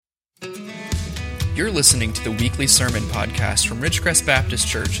You're listening to the weekly sermon podcast from Ridgecrest Baptist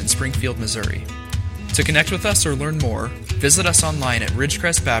Church in Springfield, Missouri. To connect with us or learn more, visit us online at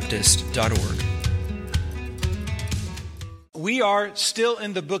ridgecrestbaptist.org. We are still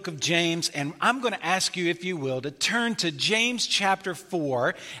in the book of James, and I'm going to ask you, if you will, to turn to James chapter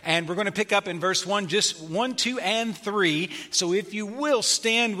 4, and we're going to pick up in verse 1, just 1, 2, and 3. So if you will,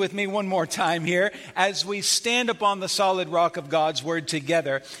 stand with me one more time here as we stand upon the solid rock of God's word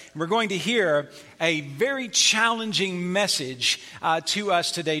together. We're going to hear a very challenging message to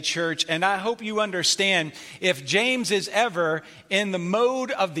us today, church, and I hope you understand, if James is ever in the mode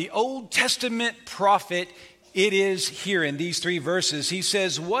of the Old Testament prophet, it is here in these 3 verses. He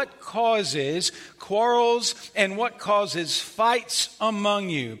says, what causes quarrels and what causes fights among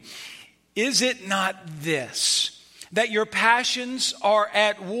you? Is it not this, that your passions are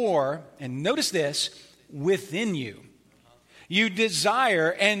at war, and notice this, within you? You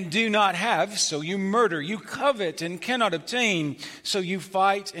desire and do not have, so you murder. You covet and cannot obtain, so you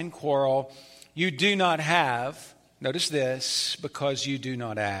fight and quarrel. You do not have, notice this, because you do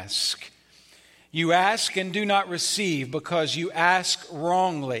not ask. You ask and do not receive because you ask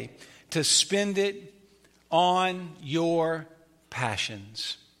wrongly to spend it on your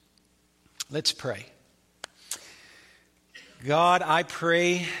passions. Let's pray. God, I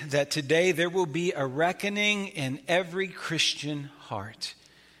pray that today there will be a reckoning in every Christian heart,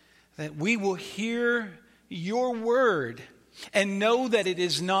 that we will hear your word and know that it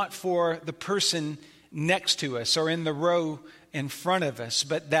is not for the person next to us or in the row in front of us,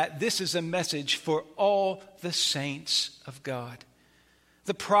 but that this is a message for all the saints of God.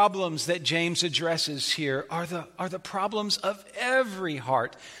 The problems that James addresses here are the problems of every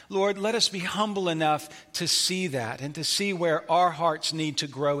heart. Lord, let us be humble enough to see that and to see where our hearts need to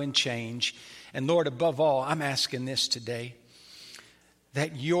grow and change. And Lord, above all, I'm asking this today,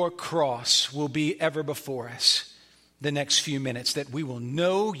 that your cross will be ever before us the next few minutes, that we will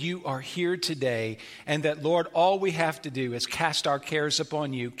know you are here today, and that, Lord, all we have to do is cast our cares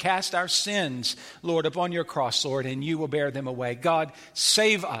upon you, cast our sins, Lord, upon your cross, Lord, and you will bear them away. God,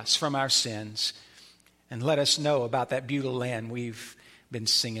 save us from our sins, and let us know about that beautiful land we've been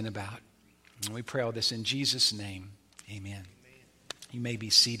singing about. And we pray all this in Jesus' name. Amen. You may be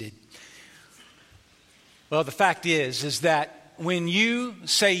seated. Well, the fact is that when you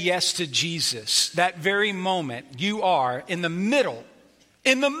say yes to Jesus, that very moment you are in the middle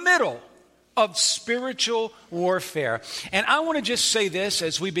of spiritual warfare. And I want to just say this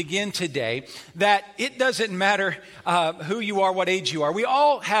as we begin today, that it doesn't matter who you are, what age you are. We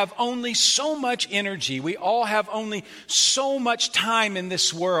all have only so much energy. We all have only so much time in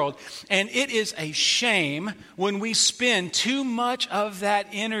this world. And it is a shame when we spend too much of that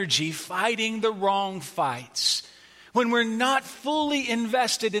energy fighting the wrong fights. When we're not fully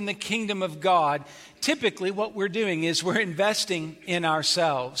invested in the kingdom of God, typically what we're doing is we're investing in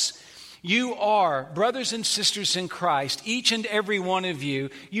ourselves. You are brothers and sisters in Christ, each and every one of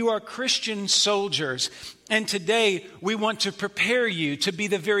you. You are Christian soldiers. And today we want to prepare you to be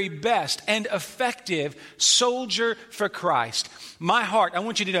the very best and effective soldier for Christ. My heart, I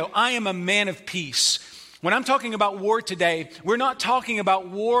want you to know, I am a man of peace. When I'm talking about war today, we're not talking about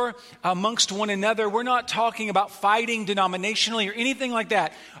war amongst one another. We're not talking about fighting denominationally or anything like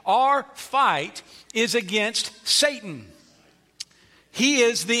that. Our fight is against Satan. He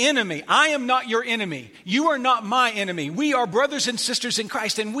is the enemy. I am not your enemy. You are not my enemy. We are brothers and sisters in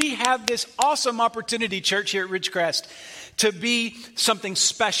Christ, and we have this awesome opportunity, church, here at Ridgecrest, to be something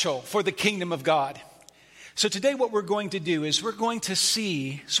special for the kingdom of God. So today what we're going to do is we're going to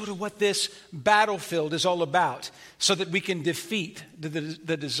see sort of what this battlefield is all about so that we can defeat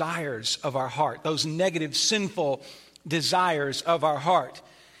the desires of our heart, those negative, sinful desires of our heart.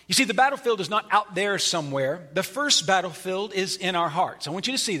 You see, the battlefield is not out there somewhere. The first battlefield is in our hearts. I want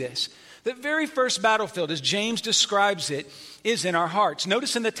you to see this. The very first battlefield, as James describes it, is in our hearts.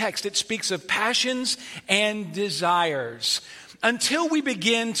 Notice in the text it speaks of passions and desires. Until we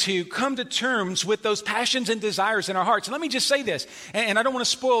begin to come to terms with those passions and desires in our hearts. And let me just say this, and I don't want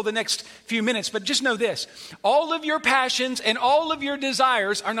to spoil the next few minutes, but just know this. All of your passions and all of your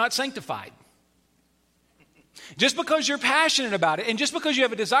desires are not sanctified. Just because you're passionate about it and just because you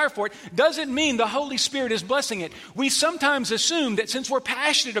have a desire for it doesn't mean the Holy Spirit is blessing it. We sometimes assume that since we're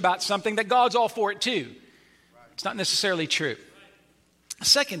passionate about something that God's all for it too. It's not necessarily true.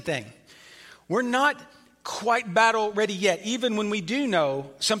 Second thing, we're not quite battle ready yet, even when we do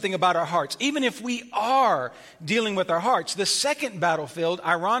know something about our hearts. Even if we are dealing with our hearts, the second battlefield,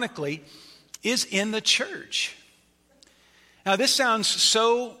 ironically, is in the church. Now, this sounds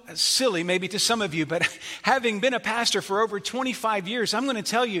so silly maybe to some of you, but having been a pastor for over 25 years, I'm going to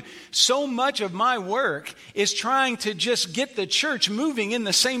tell you, so much of my work is trying to just get the church moving in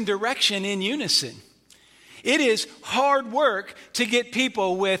the same direction in unison. It is hard work to get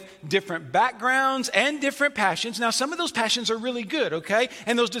people with different backgrounds and different passions. Now, some of those passions are really good, okay?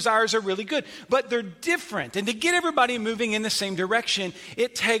 And those desires are really good, but they're different. And to get everybody moving in the same direction,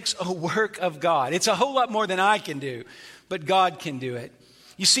 it takes a work of God. It's a whole lot more than I can do, but God can do it.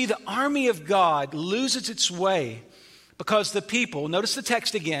 You see, the army of God loses its way because the people, notice the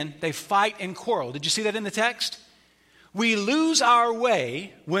text again, they fight and quarrel. Did you see that in the text? We lose our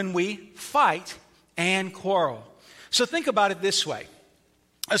way when we fight and quarrel. So think about it this way.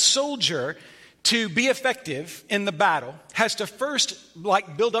 A soldier, to be effective in the battle, has to first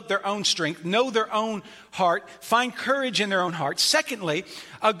build up their own strength, know their own heart, find courage in their own heart. Secondly,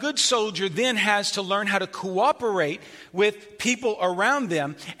 a good soldier then has to learn how to cooperate with people around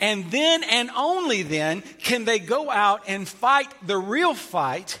them. And then and only then can they go out and fight the real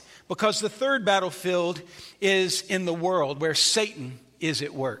fight, because the third battlefield is in the world where Satan is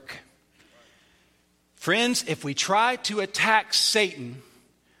at work. Friends, if we try to attack Satan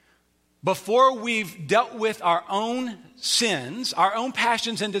before we've dealt with our own sins, our own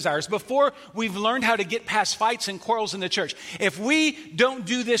passions and desires, before we've learned how to get past fights and quarrels in the church, if we don't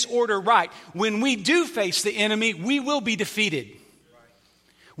do this order right, when we do face the enemy, we will be defeated.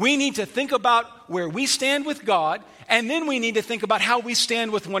 We need to think about where we stand with God, and then we need to think about how we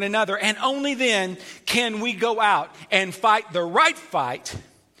stand with one another, and only then can we go out and fight the right fight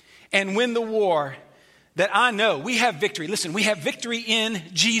and win the war that I know we have victory. Listen, we have victory in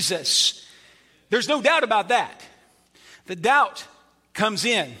Jesus. There's no doubt about that. The doubt comes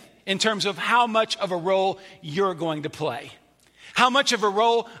in terms of how much of a role you're going to play. How much of a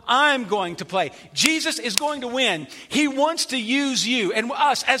role I'm going to play. Jesus is going to win. He wants to use you and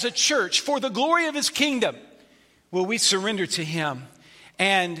us as a church for the glory of his kingdom. Will we surrender to him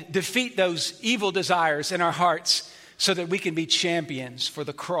and defeat those evil desires in our hearts so that we can be champions for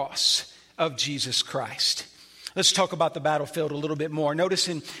the cross of Jesus Christ? Let's talk about the battlefield a little bit more. Notice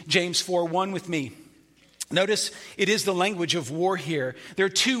in James 4:1 with me. Notice it is the language of war here. There are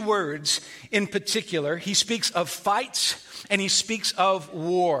two words in particular. He speaks of fights and he speaks of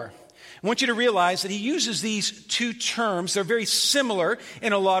war. I want you to realize that he uses these two terms. They're very similar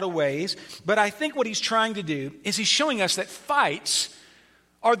in a lot of ways, but I think what he's trying to do is he's showing us that fights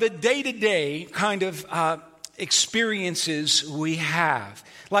are the day-to-day kind of experiences we have.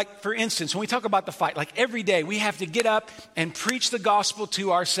 Like, for instance, when we talk about the fight, like every day we have to get up and preach the gospel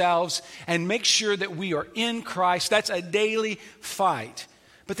to ourselves and make sure that we are in Christ. That's a daily fight.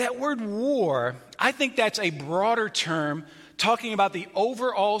 But that word war, I think that's a broader term talking about the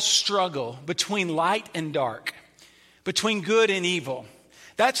overall struggle between light and dark, between good and evil.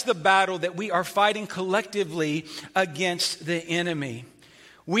 That's the battle that we are fighting collectively against the enemy.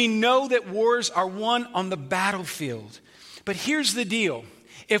 We know that wars are won on the battlefield. But here's the deal.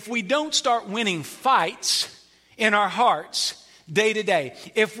 If we don't start winning fights in our hearts day to day,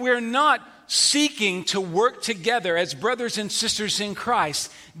 if we're not seeking to work together as brothers and sisters in Christ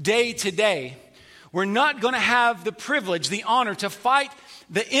day to day, we're not going to have the privilege, the honor to fight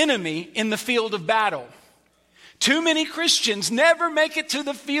the enemy in the field of battle. Too many Christians never make it to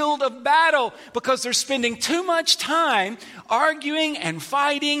the field of battle because they're spending too much time arguing and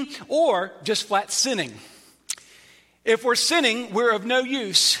fighting or just flat sinning. If we're sinning, we're of no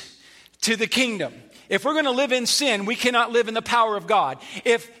use to the kingdom. If we're going to live in sin, we cannot live in the power of God.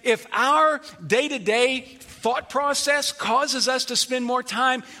 If our day-to-day thought process causes us to spend more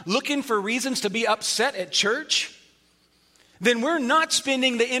time looking for reasons to be upset at church, then we're not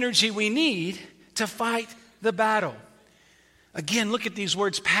spending the energy we need to fight the battle. Again, look at these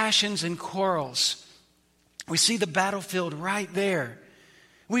words, passions and quarrels. We see the battlefield right there.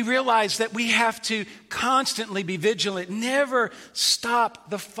 We realize that we have to constantly be vigilant, never stop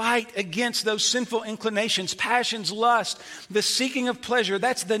the fight against those sinful inclinations, passions, lust, the seeking of pleasure.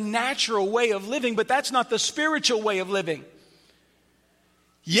 That's the natural way of living, but that's not the spiritual way of living.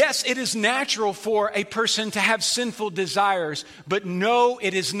 Yes, it is natural for a person to have sinful desires, but no,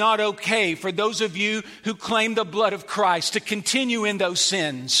 it is not okay for those of you who claim the blood of Christ to continue in those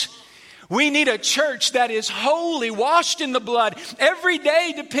sins. We need a church that is wholly washed in the blood every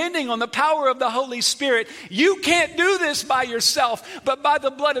day, depending on the power of the Holy Spirit. You can't do this by yourself, but by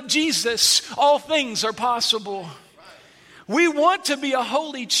the blood of Jesus, all things are possible. We want to be a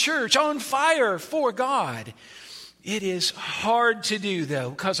holy church on fire for God. It is hard to do,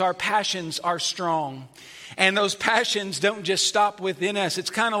 though, because our passions are strong. And those passions don't just stop within us. It's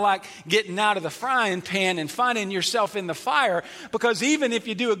kind of like getting out of the frying pan and finding yourself in the fire. Because even if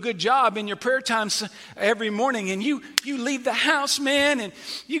you do a good job in your prayer times every morning and you leave the house, man, and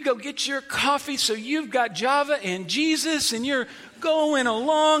you go get your coffee, so you've got Java and Jesus and you're going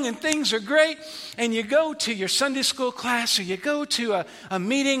along and things are great, and you go to your Sunday school class or you go to a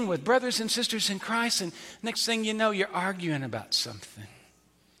meeting with brothers and sisters in Christ, and next thing you know, you're arguing about something.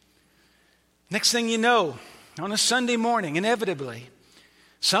 Next thing you know, on a Sunday morning, inevitably,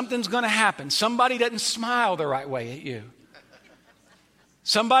 something's going to happen. Somebody doesn't smile the right way at you.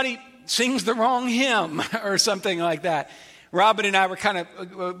 Somebody sings the wrong hymn or something like that. Robin and I were kind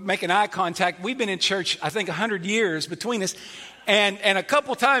of making eye contact. We've been in church, I think, 100 years between us. And a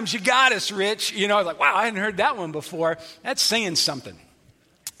couple times you got us, Rich. You know, like, wow, I hadn't heard that one before. That's saying something.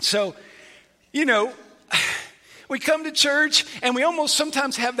 So, you know, we come to church and we almost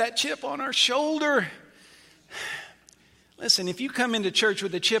sometimes have that chip on our shoulder. Listen, if you come into church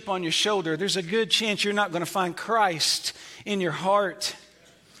with a chip on your shoulder, there's a good chance you're not going to find Christ in your heart.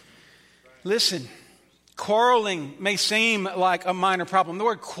 Listen, quarreling may seem like a minor problem. The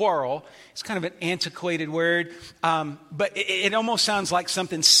word quarrel is kind of an antiquated word, but it almost sounds like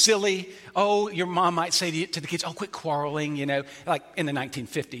something silly. Oh, your mom might say to the kids, oh, quit quarreling, you know, like in the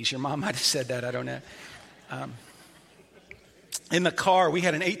 1950s. Your mom might have said that, I don't know. In the car, we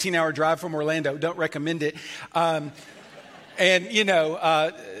had an 18-hour drive from Orlando. Don't recommend it. And, you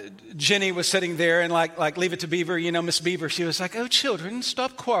know, Jenny was sitting there and like Leave It to Beaver, you know, Miss Beaver, she was like, oh, children,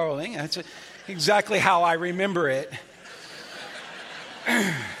 stop quarreling. That's exactly how I remember it.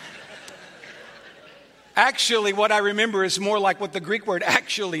 Actually, what I remember is more like what the Greek word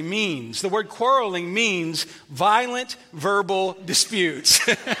actually means. The word quarreling means violent verbal disputes.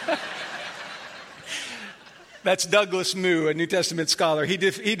 That's Douglas Moo, a New Testament scholar. He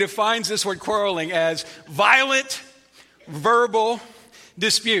defines this word quarreling as violent verbal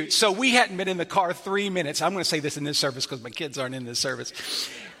disputes. So we hadn't been in the car 3 minutes. I'm going to say this in this service because my kids aren't in this service.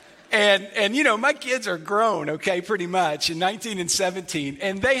 And you know, my kids are grown, okay, pretty much, in 19 and 17.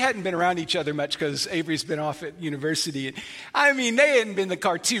 And they hadn't been around each other much because Avery's been off at university. And, I mean, they hadn't been in the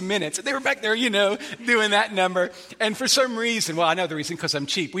car 2 minutes. They were back there, you know, doing that number. And for some reason, well, I know the reason, because I'm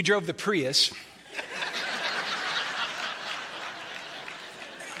cheap. We drove the Prius.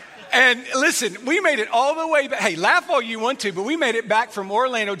 And listen, we made it all the way back. Hey, laugh all you want to, but we made it back from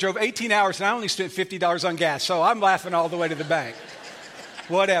Orlando, drove 18 hours, and I only spent $50 on gas. So I'm laughing all the way to the bank.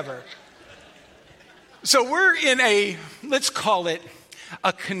 Whatever. So we're in let's call it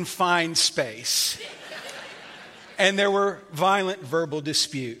a confined space. And there were violent verbal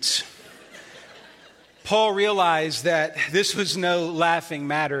disputes. Paul realized that this was no laughing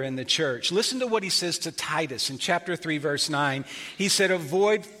matter in the church. Listen to what he says to Titus in chapter 3, verse 9. He said,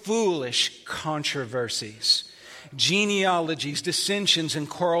 avoid foolish controversies, genealogies, dissensions, and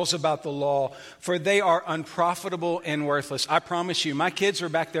quarrels about the law, for they are unprofitable and worthless. I promise you, my kids were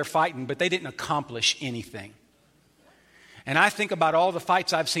back there fighting, but they didn't accomplish anything. And I think about all the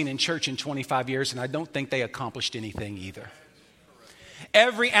fights I've seen in church in 25 years, and I don't think they accomplished anything either.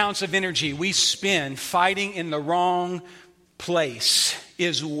 Every ounce of energy we spend fighting in the wrong place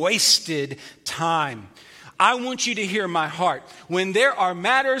is wasted time. I want you to hear my heart. When there are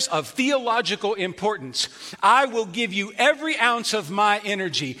matters of theological importance, I will give you every ounce of my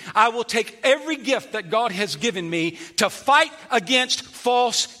energy. I will take every gift that God has given me to fight against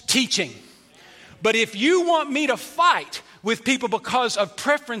false teaching. But if you want me to fight with people because of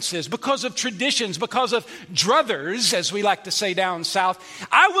preferences, because of traditions, because of druthers, as we like to say down south,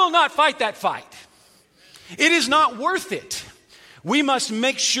 I will not fight that fight. It is not worth it. We must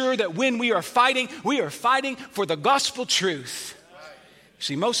make sure that when we are fighting for the gospel truth.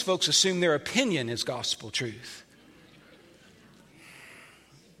 See, most folks assume their opinion is gospel truth.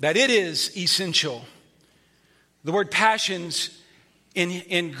 That it is essential. The word passions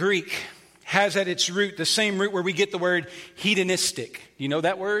in Greek has at its root the same root where we get the word hedonistic. Do you know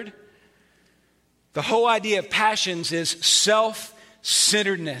that word? The whole idea of passions is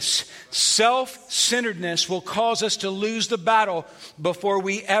self-centeredness. Self-centeredness will cause us to lose the battle before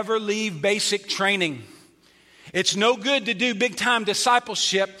we ever leave basic training. It's no good to do big-time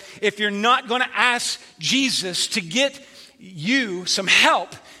discipleship if you're not going to ask Jesus to get you some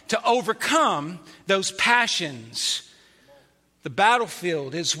help to overcome those passions. The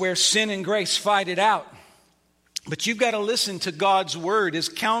battlefield is where sin and grace fight it out. But you've got to listen to God's word, his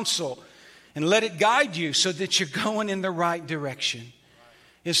counsel, and let it guide you so that you're going in the right direction.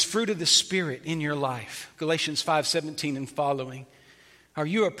 Is fruit of the Spirit in your life. Galatians 5:17 and following. Are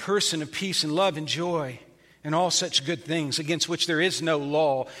you a person of peace and love and joy and all such good things against which there is no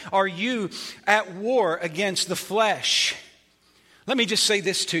law? Are you at war against the flesh? Let me just say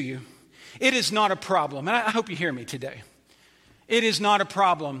this to you. It is not a problem, and I hope you hear me today. It is not a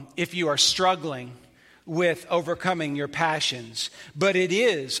problem if you are struggling with overcoming your passions, but it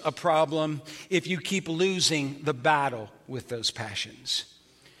is a problem if you keep losing the battle with those passions.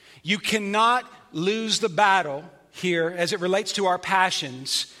 You cannot lose the battle here as it relates to our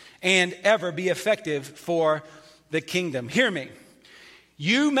passions and ever be effective for the kingdom. Hear me.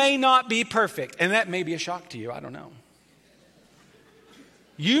 You may not be perfect, and that may be a shock to you. I don't know.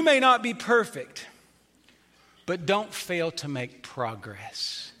 You may not be perfect, but don't fail to make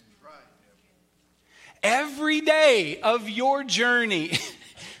progress. Every day of your journey,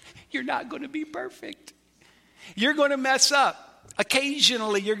 you're not going to be perfect. You're going to mess up.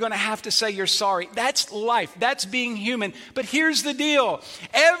 Occasionally, you're going to have to say you're sorry. That's life. That's being human. But here's the deal.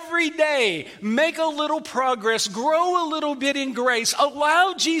 Every day, make a little progress. Grow a little bit in grace.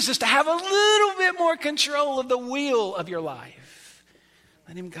 Allow Jesus to have a little bit more control of the wheel of your life.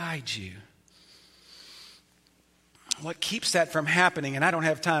 Let him guide you. What keeps that from happening, and I don't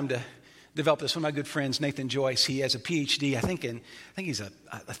have time to develop this. One of my good friends, Nathan Joyce, he has a PhD. I think he's a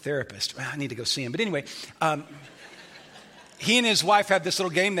therapist. I need to go see him. But anyway, he and his wife have this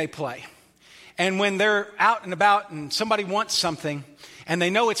little game they play. And when they're out and about and somebody wants something and they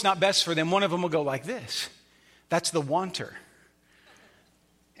know it's not best for them, one of them will go like this. That's the wanter.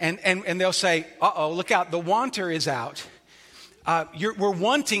 And they'll say, uh-oh, look out, the wanter is out. We're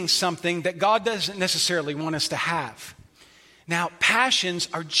wanting something that God doesn't necessarily want us to have. Now, passions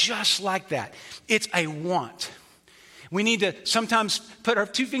are just like that. It's a want. We need to sometimes put our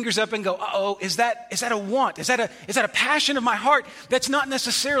two fingers up and go, uh-oh, is that a want? Is that a passion of my heart that's not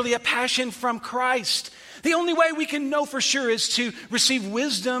necessarily a passion from Christ? The only way we can know for sure is to receive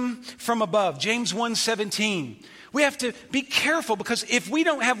wisdom from above. James 1:17. We have to be careful because if we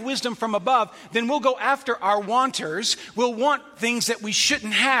don't have wisdom from above, then we'll go after our wanters. We'll want things that we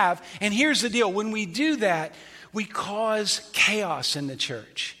shouldn't have. And here's the deal. When we do that, we cause chaos in the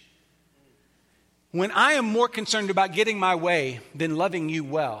church. When I am more concerned about getting my way than loving you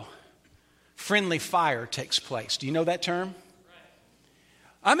well, friendly fire takes place. Do you know that term?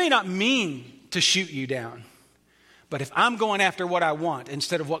 I may not mean to shoot you down, but if I'm going after what I want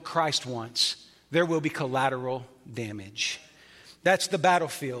instead of what Christ wants, there will be collateral damage. That's the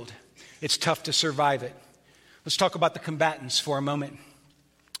battlefield. It's tough to survive it. Let's talk about the combatants for a moment.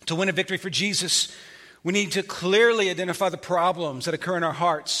 To win a victory for Jesus, we need to clearly identify the problems that occur in our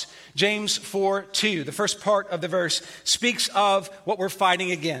hearts. James 4:2, the first part of the verse, speaks of what we're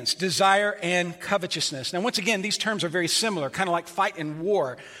fighting against, desire and covetousness. Now, once again, these terms are very similar, kind of like fight and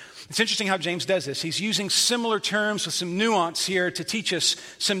war. It's interesting how James does this. He's using similar terms with some nuance here to teach us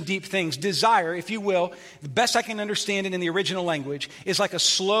some deep things. Desire, if you will, the best I can understand it in the original language, is like a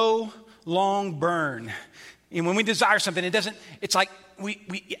slow, long burn. And when we desire something, it's like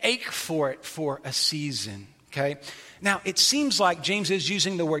we ache for it for a season, okay? Now, it seems like James is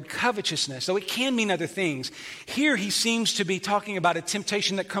using the word covetousness, though it can mean other things. Here, he seems to be talking about a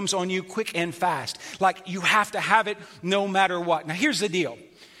temptation that comes on you quick and fast, like you have to have it no matter what. Now, here's the deal.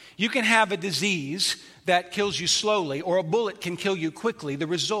 You can have a disease that kills you slowly, or a bullet can kill you quickly. The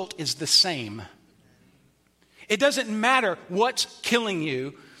result is the same. It doesn't matter what's killing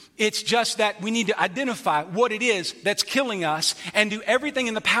you. It's just that we need to identify what it is that's killing us and do everything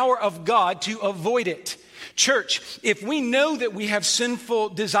in the power of God to avoid it. Church, if we know that we have sinful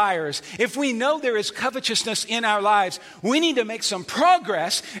desires, if we know there is covetousness in our lives, we need to make some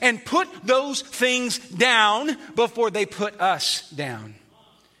progress and put those things down before they put us down.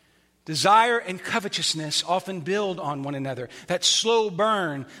 Desire and covetousness often build on one another. That slow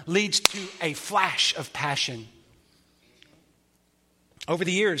burn leads to a flash of passion. Over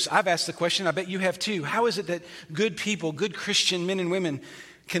the years, I've asked the question, I bet you have too. How is it that good people, good Christian men and women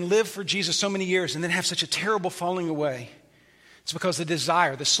can live for Jesus so many years and then have such a terrible falling away? It's because the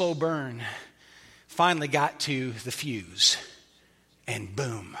desire, the slow burn, finally got to the fuse. And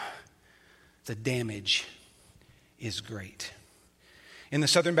boom, the damage is great. In the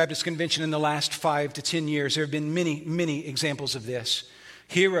Southern Baptist Convention in the last 5 to 10 years, there have been many, many examples of this.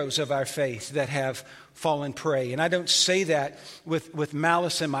 Heroes of our faith that have fallen prey. And I don't say that with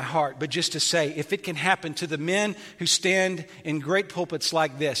malice in my heart, but just to say, if it can happen to the men who stand in great pulpits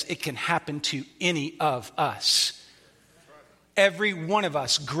like this, it can happen to any of us. Every one of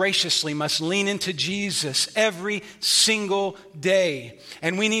us graciously must lean into Jesus every single day.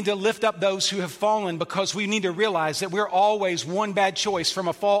 And we need to lift up those who have fallen, because we need to realize that we're always one bad choice from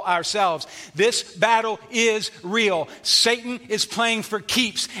a fall ourselves. This battle is real. Satan is playing for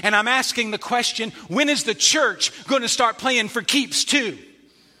keeps. And I'm asking the question, when is the church going to start playing for keeps too?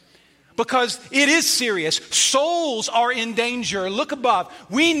 Because it is serious. Souls are in danger. Look above.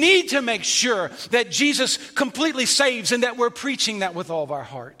 We need to make sure that Jesus completely saves and that we're preaching that with all of our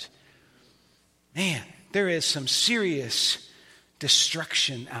heart. Man, there is some serious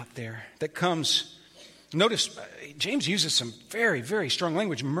destruction out there that comes. Notice, James uses some very, very strong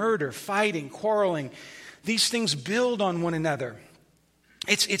language. Murder, fighting, quarreling. These things build on one another.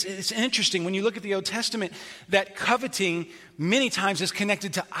 It's interesting when you look at the Old Testament that coveting many times is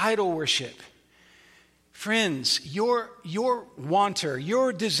connected to idol worship. Friends, your wanter,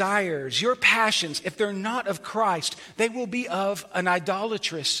 your desires, your passions, if they're not of Christ, they will be of an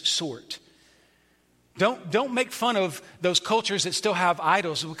idolatrous sort. Don't make fun of those cultures that still have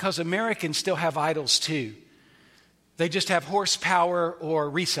idols, because Americans still have idols too. They just have horsepower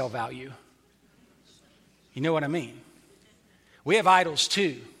or resale value. You know what I mean? We have idols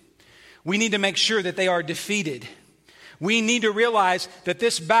too. We need to make sure that they are defeated. We need to realize that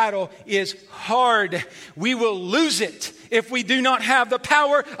this battle is hard. We will lose it if we do not have the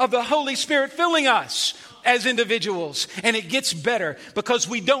power of the Holy Spirit filling us as individuals. And it gets better because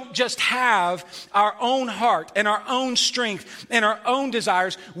we don't just have our own heart and our own strength and our own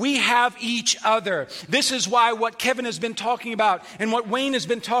desires. We have each other. This is why what Kevin has been talking about and what Wayne has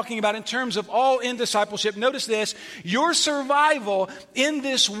been talking about in terms of all in discipleship. Notice this: your survival in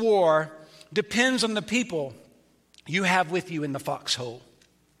this war depends on the people you have with you in the foxhole.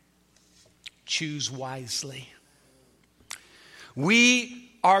 Choose wisely. We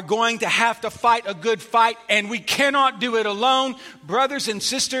are going to have to fight a good fight, and we cannot do it alone. Brothers and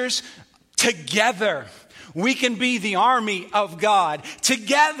sisters, together we can be the army of God.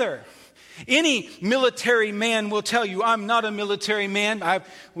 Together. Any military man will tell you, I'm not a military man. I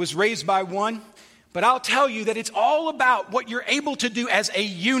was raised by one. But I'll tell you that it's all about what you're able to do as a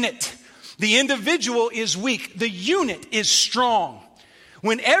unit. The individual is weak. The unit is strong.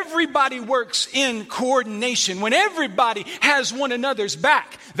 When everybody works in coordination, when everybody has one another's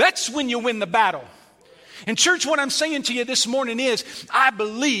back, that's when you win the battle. And church, what I'm saying to you this morning is, I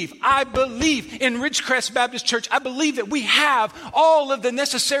believe in Ridgecrest Baptist Church. I believe that we have all of the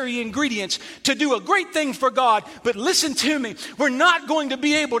necessary ingredients to do a great thing for God. But listen to me, we're not going to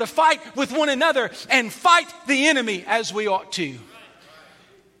be able to fight with one another and fight the enemy as we ought to.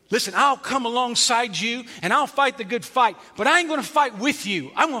 Listen, I'll come alongside you and I'll fight the good fight, but I ain't going to fight with you.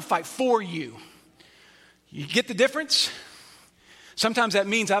 I'm going to fight for you. You get the difference? Sometimes that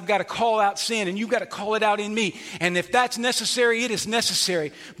means I've got to call out sin and you've got to call it out in me. And if that's necessary, it is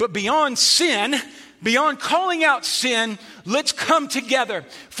necessary. But beyond sin, beyond calling out sin, let's come together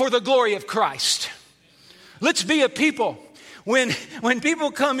for the glory of Christ. Let's be a people. When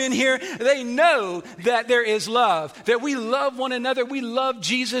people come in here, they know that there is love, that we love one another, we love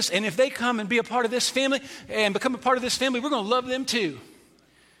Jesus, and if they come and be a part of this family and become a part of this family, we're going to love them too.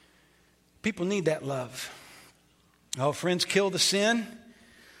 People need that love. Oh, friends, kill the sin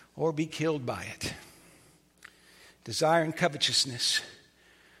or be killed by it. Desire and covetousness,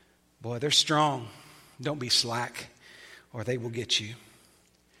 boy, they're strong. Don't be slack or they will get you.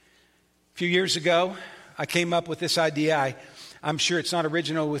 A few years ago, I came up with this idea. I'm sure it's not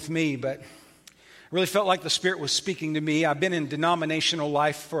original with me, but I really felt like the Spirit was speaking to me. I've been in denominational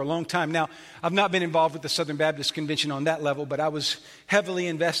life for a long time. Now, I've not been involved with the Southern Baptist Convention on that level, but I was heavily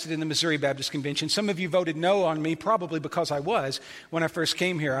invested in the Missouri Baptist Convention. Some of you voted no on me, probably because I was. When I first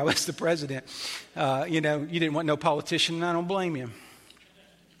came here, I was the president. You didn't want no politician, and I don't blame you.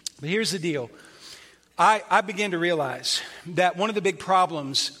 But here's the deal. I began to realize that one of the big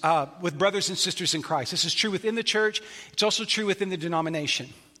problems with brothers and sisters in Christ, this is true within the church, it's also true within the denomination.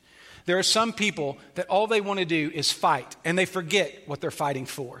 There are some people that all they want to do is fight, and they forget what they're fighting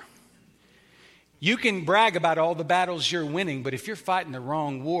for. You can brag about all the battles you're winning, but if you're fighting the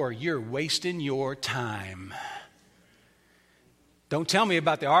wrong war, you're wasting your time. Don't tell me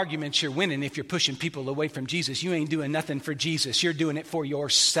about the arguments you're winning if you're pushing people away from Jesus. You ain't doing nothing for Jesus. You're doing it for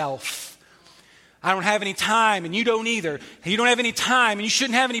yourself. I don't have any time, and you don't either. You don't have any time, and you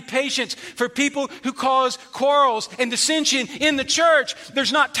shouldn't have any patience for people who cause quarrels and dissension in the church.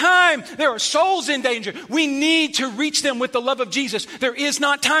 There's not time. There are souls in danger. We need to reach them with the love of Jesus. There is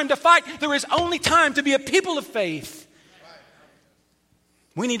not time to fight. There is only time to be a people of faith.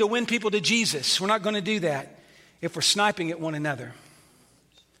 We need to win people to Jesus. We're not going to do that if we're sniping at one another.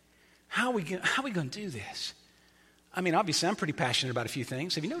 How are we going to do this? I mean, obviously, I'm pretty passionate about a few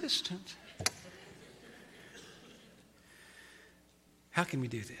things. Have you noticed? How can we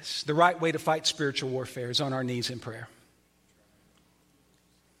do this? The right way to fight spiritual warfare is on our knees in prayer.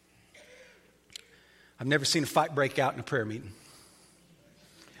 I've never seen a fight break out in a prayer meeting.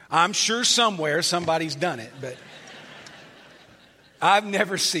 I'm sure somewhere somebody's done it, but I've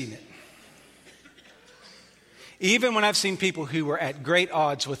never seen it. Even when I've seen people who were at great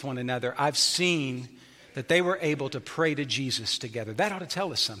odds with one another, I've seen that they were able to pray to Jesus together. That ought to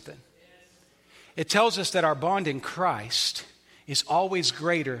tell us something. It tells us that our bond in Christ is always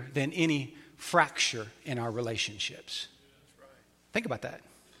greater than any fracture in our relationships. Think about that.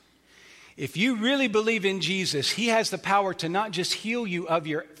 If you really believe in Jesus, he has the power to not just heal you of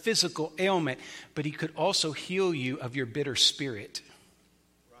your physical ailment, but he could also heal you of your bitter spirit.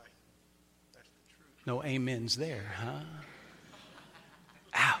 Right. That's the truth. No amens there, huh?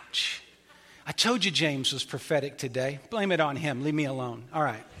 Ouch. I told you James was prophetic today. Blame it on him. Leave me alone. All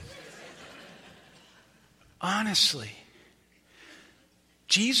right. Honestly,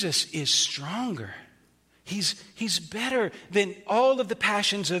 Jesus is stronger. He's better than all of the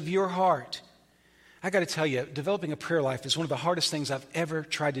passions of your heart. I got to tell you, developing a prayer life is one of the hardest things I've ever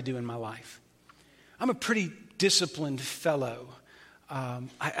tried to do in my life. I'm a pretty disciplined fellow.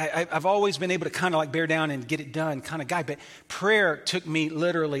 I've always been able to kind of like bear down and get it done kind of guy. But prayer took me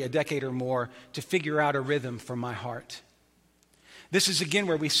literally a decade or more to figure out a rhythm for my heart. This is again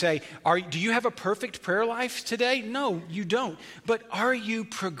where we say, do you have a perfect prayer life today? No, you don't. But are you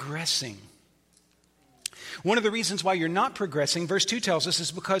progressing? One of the reasons why you're not progressing, verse 2 tells us, is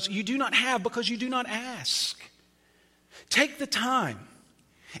because you do not have, because you do not ask. Take the time.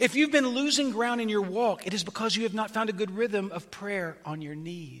 If you've been losing ground in your walk, it is because you have not found a good rhythm of prayer on your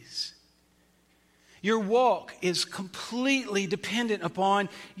knees. Your walk is completely dependent upon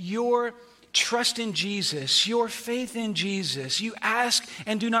your trust in Jesus, your faith in Jesus. You ask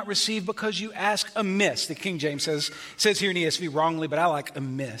and do not receive because you ask amiss. The King James says here in ESV wrongly, but I like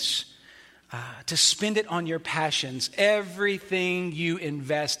amiss. To spend it on your passions. Everything you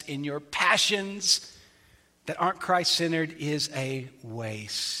invest in your passions that aren't Christ-centered is a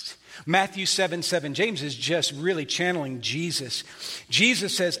waste. Matthew 7:7, James is just really channeling Jesus.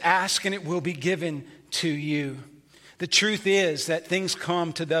 Jesus says, ask and it will be given to you. The truth is that things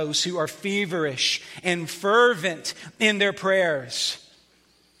come to those who are feverish and fervent in their prayers.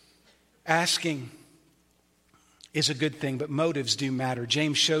 Asking is a good thing, but motives do matter.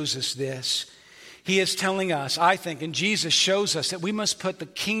 James shows us this. He is telling us, I think, and Jesus shows us that we must put the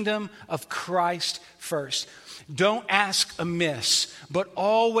kingdom of Christ first. Don't ask amiss, but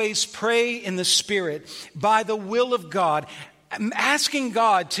always pray in the Spirit by the will of God, asking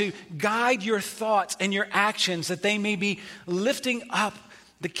God to guide your thoughts and your actions that they may be lifting up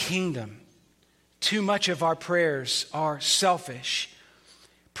the kingdom. Too much of our prayers are selfish.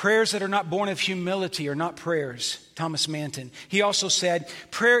 Prayers that are not born of humility are not prayers. Thomas Manton. He also said,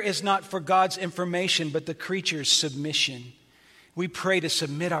 prayer is not for God's information, but the creature's submission. We pray to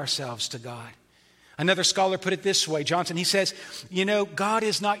submit ourselves to God. Another scholar put it this way, Johnson. He says, God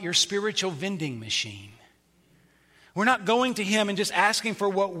is not your spiritual vending machine. We're not going to him and just asking for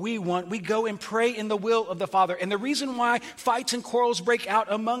what we want. We go and pray in the will of the Father. And the reason why fights and quarrels break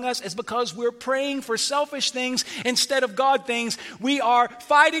out among us is because we're praying for selfish things instead of God things. We are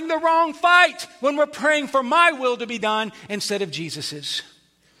fighting the wrong fight when we're praying for my will to be done instead of Jesus's.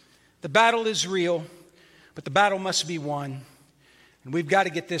 The battle is real, but the battle must be won. And we've got to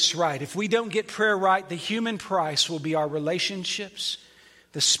get this right. If we don't get prayer right, the human price will be our relationships.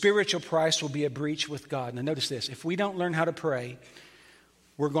 The spiritual price will be a breach with God. Now notice this. If we don't learn how to pray,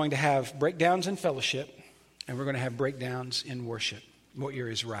 we're going to have breakdowns in fellowship and we're going to have breakdowns in worship. What year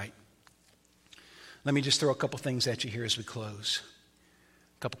is right? Let me just throw a couple things at you here as we close.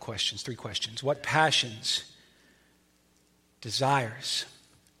 A couple questions, 3 questions. What passions, desires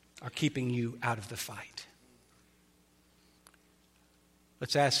are keeping you out of the fight?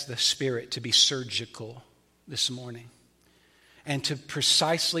 Let's ask the Spirit to be surgical this morning and to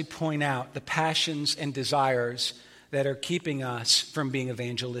precisely point out the passions and desires that are keeping us from being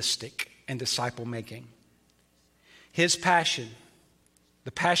evangelistic and disciple making. His passion,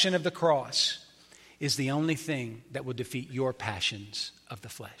 the passion of the cross, is the only thing that will defeat your passions of the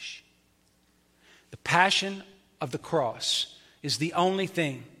flesh. The passion of the cross is the only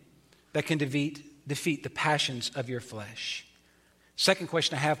thing that can defeat the passions of your flesh. Second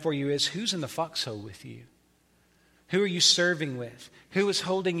question I have for you is, who's in the foxhole with you? Who are you serving with? Who is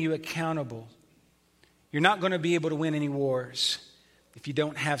holding you accountable? You're not going to be able to win any wars if you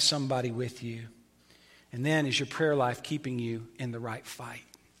don't have somebody with you. And then is your prayer life keeping you in the right fight?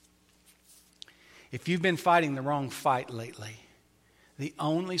 If you've been fighting the wrong fight lately, the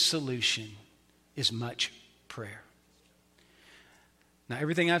only solution is much prayer. Now,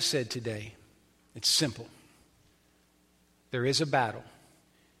 everything I've said today, it's simple. There is a battle,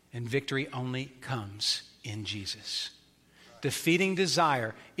 and victory only comes in Jesus. Defeating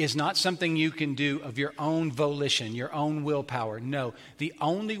desire is not something you can do of your own volition, your own willpower. No, the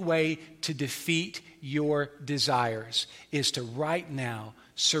only way to defeat your desires is to right now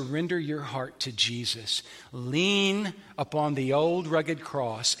surrender your heart to Jesus. Lean upon the old rugged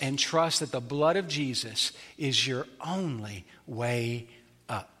cross and trust that the blood of Jesus is your only way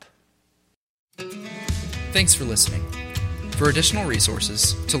up. Thanks for listening. For additional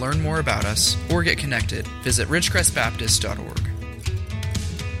resources, to learn more about us, or get connected, visit ridgecrestbaptist.org.